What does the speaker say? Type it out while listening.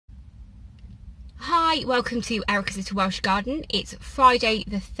Hi, welcome to Erica's Little Welsh Garden. It's Friday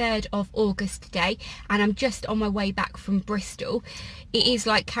the 3rd of August today and I'm just on my way back from Bristol. It is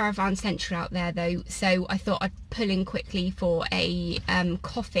like caravan central out there though, so I thought I'd pull in quickly for a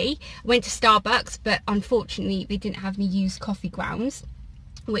coffee. I went to Starbucks, but unfortunately they didn't have any used coffee grounds,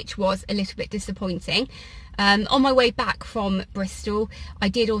 which was a little bit disappointing. On my way back from Bristol, I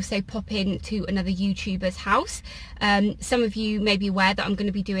did also pop in to another YouTuber's house. Some of you may be aware that I'm going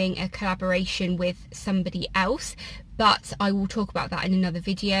to be doing a collaboration with somebody else, but I will talk about that in another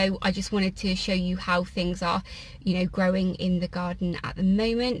video. I just wanted to show you how things are, growing in the garden at the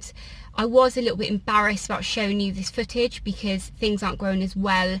moment. I was a little bit embarrassed about showing you this footage because things aren't growing as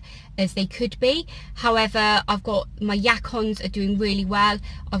well as they could be. However, I've got my Yacons are doing really well.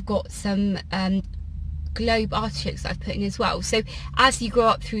 I've got some globe artichokes that I've put in as well. So as you grow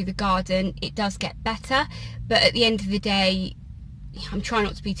up through the garden, it does get better, but at the end of the day, I'm trying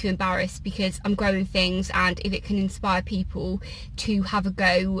not to be too embarrassed because I'm growing things, and if it can inspire people to have a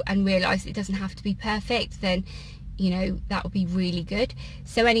go and realise it doesn't have to be perfect, then that would be really good.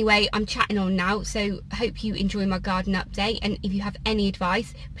 So anyway, I'm chatting on now, so I hope you enjoy my garden update, and if you have any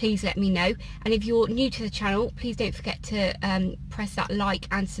advice, please let me know. And if you're new to the channel, please don't forget to press that like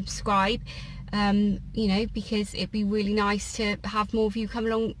and subscribe, because it'd be really nice to have more of you come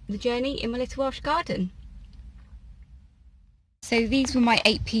along the journey in my little Welsh garden. So these were my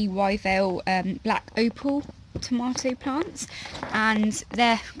 8p Wyvale black opal tomato plants, and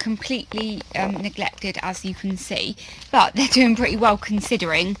they're completely neglected, as you can see, but they're doing pretty well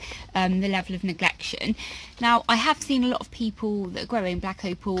considering the level of neglection. Now, I have seen a lot of people that are growing black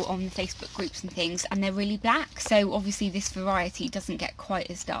opal on the Facebook groups and things, and they're really black, so obviously this variety doesn't get quite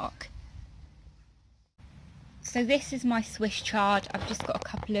as dark. So this is my Swiss chard. I've just got a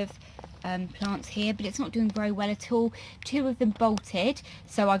couple of plants here, but it's not doing very well at all. Two of them bolted,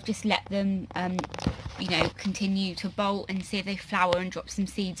 so I've just let them continue to bolt and see if they flower and drop some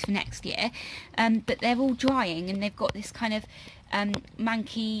seeds for next year. But they're all drying and they've got this kind of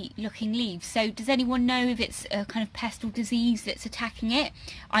manky looking leaves. So does anyone know if it's a kind of pest or disease that's attacking it?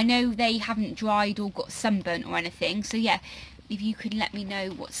 I know they haven't dried or got sunburnt or anything, so yeah, if you could let me know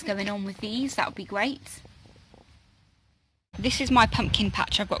what's going on with these, that would be great. This is my pumpkin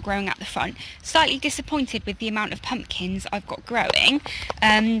patch I've got growing at the front. Slightly disappointed with the amount of pumpkins I've got growing,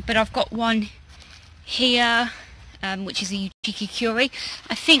 but I've got one here, which is a Yacon.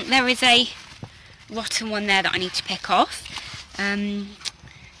 I think there is a rotten one there that I need to pick off.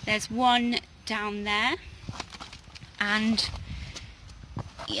 There's one down there, and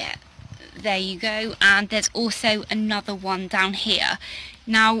yeah, there you go. And there's also another one down here.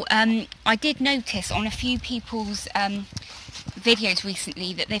 Now, I did notice on a few people's videos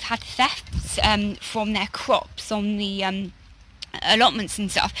recently that they've had thefts from their crops on the allotments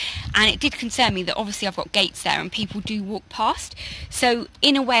and stuff, and it did concern me that obviously I've got gates there and people do walk past. So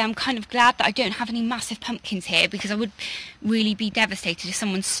in a way, I'm kind of glad that I don't have any massive pumpkins here, because I would really be devastated if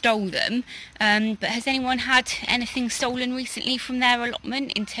someone stole them. But has anyone had anything stolen recently from their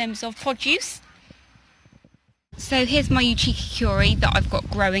allotment in terms of produce? So here's my Yacon that I've got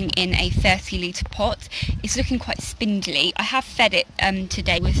growing in a 30-litre pot. It's looking quite spindly. I have fed it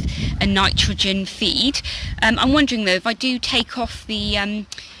today with a nitrogen feed. I'm wondering though, if I do take off the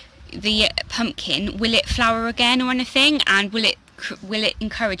pumpkin, will it flower again or anything, and will it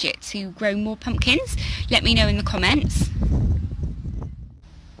encourage it to grow more pumpkins? Let me know in the comments.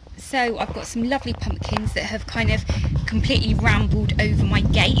 So I've got some lovely pumpkins that have kind of completely rambled over my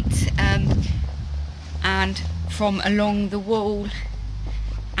gate, and from along the wall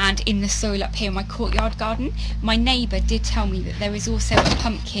and in the soil up here in my courtyard garden. My neighbour did tell me that there is also a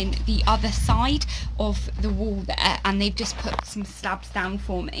pumpkin the other side of the wall there, and they've just put some slabs down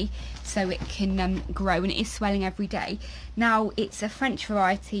for me so it can grow, and it is swelling every day. Now, it's a French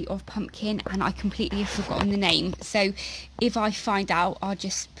variety of pumpkin and I completely have forgotten the name, so if I find out, I'll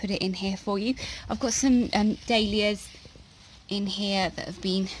just put it in here for you. I've got some dahlias in here that have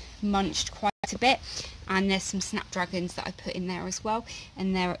been munched quite a bit, and there's some snapdragons that I put in there as well,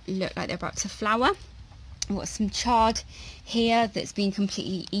 and they look like they're about to flower. I've got some chard here that's been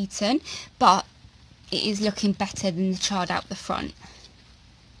completely eaten, but it is looking better than the chard out the front.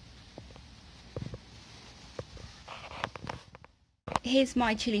 Here's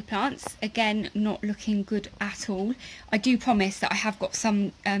my chilli plants, again not looking good at all. I do promise that I have got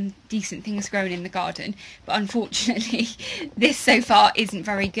some decent things growing in the garden, but unfortunately this so far isn't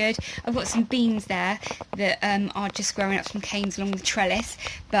very good. I've got some beans there that are just growing up some canes along the trellis,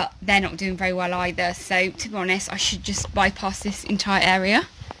 but they're not doing very well either, so to be honest I should just bypass this entire area.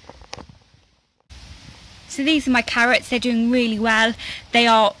 So these are my carrots, they're doing really well. They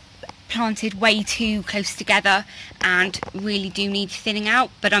are planted way too close together and really do need thinning out,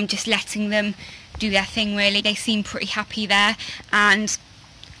 but I'm just letting them do their thing really. They seem pretty happy there, and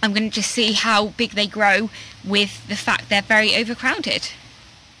I'm going to just see how big they grow with the fact they're very overcrowded.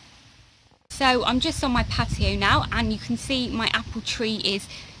 So I'm just on my patio now, and you can see my apple tree is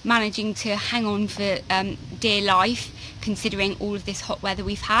managing to hang on for dear life, considering all of this hot weather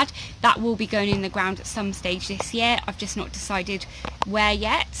we've had. That will be going in the ground at some stage this year. I've just not decided where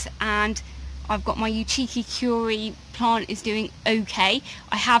yet. And I've got my Uchiki Curie plant is doing okay.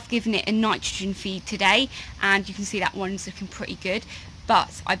 I have given it a nitrogen feed today, and you can see that one's looking pretty good,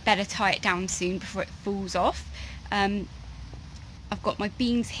 but I better tie it down soon before it falls off. I've got my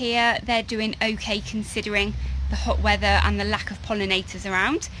beans here. They're doing okay considering the hot weather and the lack of pollinators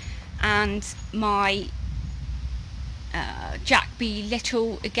around. And my Jack B.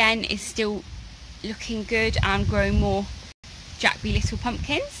 Little again is still looking good and growing more Jack B. Little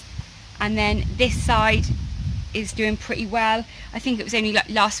pumpkins. And then this side is doing pretty well. I think it was only like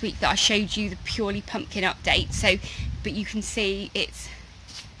last week that I showed you the purely pumpkin update, so but you can see it's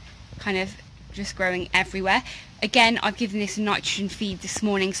kind of just growing everywhere. Again, I've given this a nitrogen feed this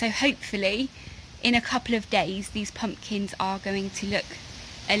morning, so hopefully in a couple of days these pumpkins are going to look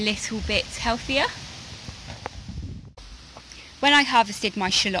a little bit healthier. When I harvested my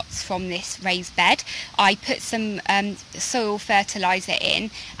shallots from this raised bed, I put some soil fertiliser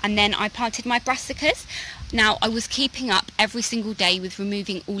in, and then I planted my brassicas. Now, I was keeping up every single day with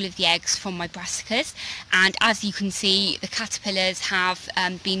removing all of the eggs from my brassicas, and as you can see, the caterpillars have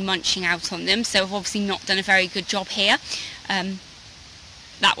been munching out on them, so I've obviously not done a very good job here.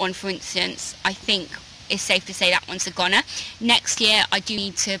 That one, for instance, I think it's safe to say that one's a goner. Next year, I do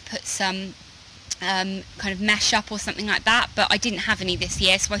need to put some kind of mesh up or something like that, but I didn't have any this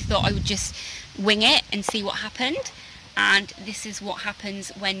year, so I thought I would just wing it and see what happened. And this is what happens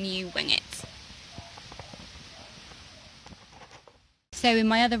when you wing it. So in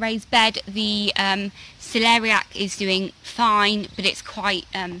my other raised bed, the celeriac is doing fine, but it's quite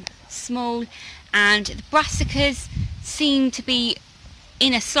small, and the brassicas seem to be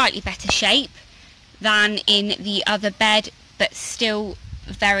in a slightly better shape than in the other bed, but still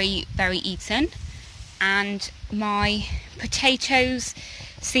very, very eaten. And my potatoes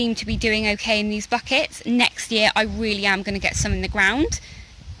seem to be doing okay in these buckets. Next year I really am going to get some in the ground.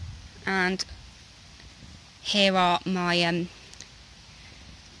 And here are my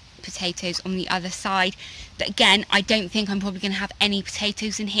potatoes on the other side, but again, I don't think I'm probably going to have any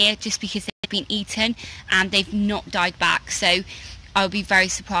potatoes in here, just because they've been eaten and they've not died back, so I'll be very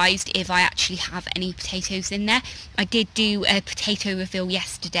surprised if I actually have any potatoes in there. I did do a potato reveal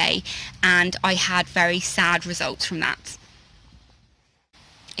yesterday and I had very sad results from that.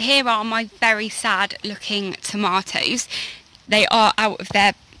 Here are my very sad looking tomatoes. They are out of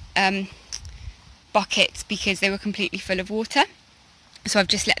their buckets because they were completely full of water, so I've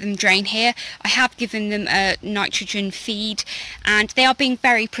just let them drain here. I have given them a nitrogen feed and they are being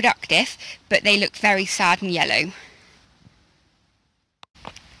very productive, but they look very sad and yellow.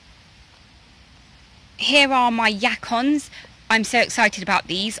 Here are my Yacons. I'm so excited about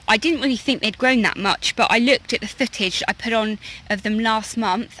these. I didn't really think they'd grown that much, but I looked at the footage I put on of them last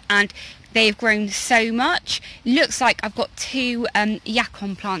month and they've grown so much. Looks like I've got two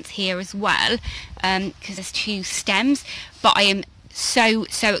Yacon plants here as well, because there's two stems, but I am so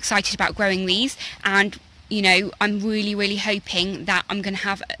excited about growing these, and you know, I'm really hoping that I'm going to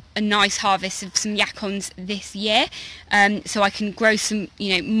have a nice harvest of some Yacons this year, so I can grow some,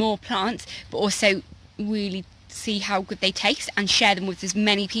 you know, more plants, but also really see how good they taste and share them with as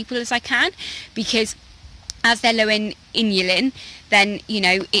many people as I can, because as they're low in inulin, then you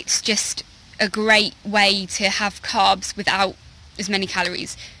know, it's just a great way to have carbs without as many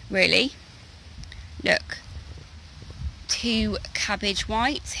calories, really. Look, two cabbage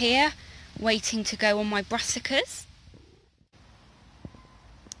whites here waiting to go on my brassicas.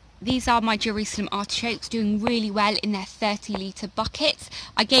 These are my Jerusalem artichokes, doing really well in their 30-litre buckets.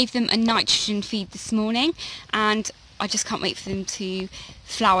 I gave them a nitrogen feed this morning and I just can't wait for them to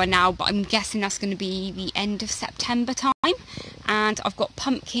flower now, but I'm guessing that's going to be the end of September time. And I've got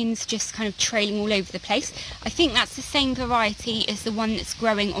pumpkins just kind of trailing all over the place. I think that's the same variety as the one that's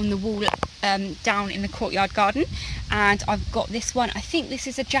growing on the wall down in the courtyard garden. And I've got this one, I think this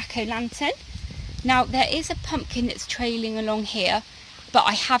is a jack-o'-lantern. Now there is a pumpkin that's trailing along here, but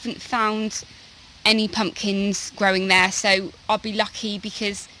I haven't found any pumpkins growing there, so I'll be lucky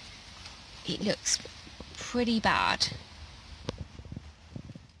because it looks pretty bad.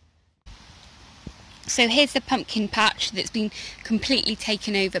 So here's the pumpkin patch that's been completely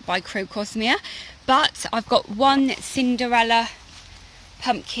taken over by Crocosmia, but I've got one Cinderella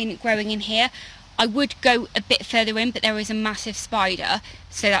pumpkin growing in here. I would go a bit further in, but there is a massive spider,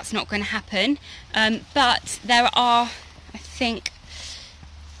 so that's not going to happen. But there are, I think,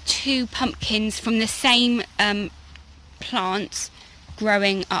 2 pumpkins from the same plants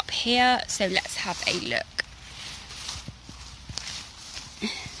growing up here, so let's have a look.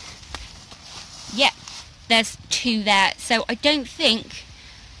 Yep, there's 2 there, so I don't think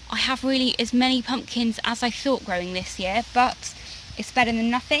I have really as many pumpkins as I thought growing this year, but it's better than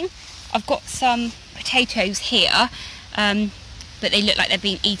nothing. I've got some potatoes here, but they look like they're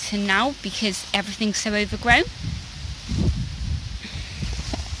being eaten now because everything's so overgrown.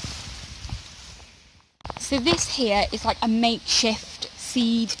 So this here is like a makeshift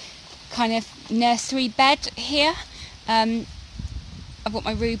seed kind of nursery bed here. I've got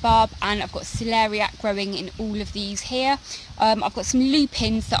my rhubarb and I've got celeriac growing in all of these here. I've got some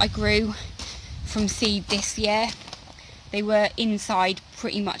lupins that I grew from seed this year. They were inside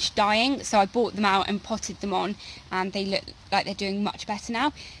pretty much dying, so I bought them out and potted them on, and they look like they're doing much better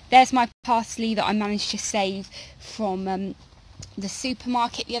now. There's my parsley that I managed to save from the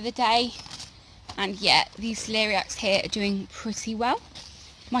supermarket the other day, and yeah, these celeriacs here are doing pretty well.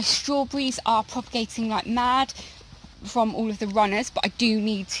 My strawberries are propagating like mad from all of the runners, but I do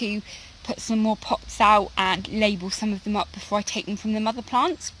need to put some more pots out and label some of them up before I take them from the mother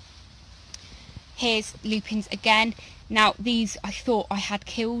plants. Here's lupins again. Now these I thought I had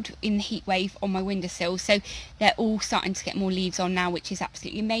killed in the heat wave on my windowsill, so they're all starting to get more leaves on now, which is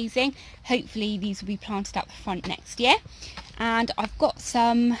absolutely amazing. Hopefully these will be planted out the front next year. And I've got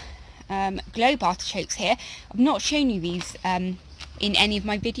some globe artichokes here. I've not shown you these in any of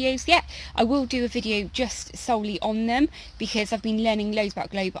my videos yet. I will do a video just solely on them because I've been learning loads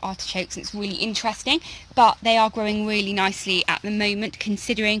about globe artichokes and it's really interesting, but they are growing really nicely at the moment,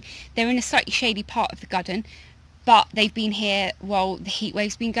 considering they're in a slightly shady part of the garden, but they've been here while the heat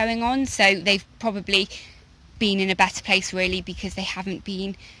wave's been going on, so they've probably been in a better place really because they haven't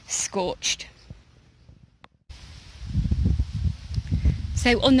been scorched.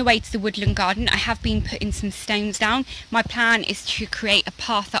 So on the way to the woodland garden, I have been putting some stones down. My plan is to create a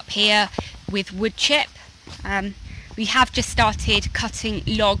path up here with wood chip. We have just started cutting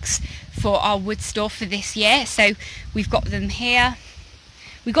logs for our wood store for this year, so we've got them here.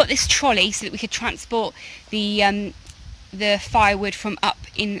 We got this trolley so that we could transport the firewood from up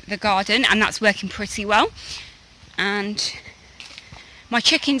in the garden, and that's working pretty well. And my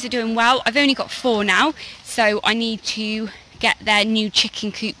chickens are doing well. I've only got 4 now, so I need to get their new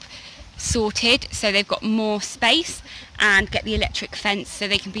chicken coop sorted so they've got more space, and get the electric fence so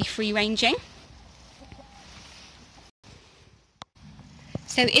they can be free ranging.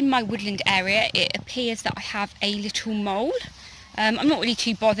 So in my woodland area it appears that I have a little mole. I'm not really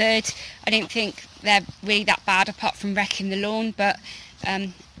too bothered. I don't think they're really that bad apart from wrecking the lawn, but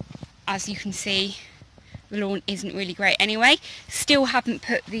as you can see the lawn isn't really great anyway. Still haven't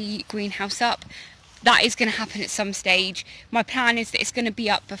put the greenhouse up. That is going to happen at some stage. My plan is that it's going to be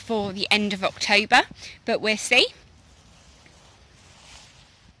up before the end of October, but we'll see.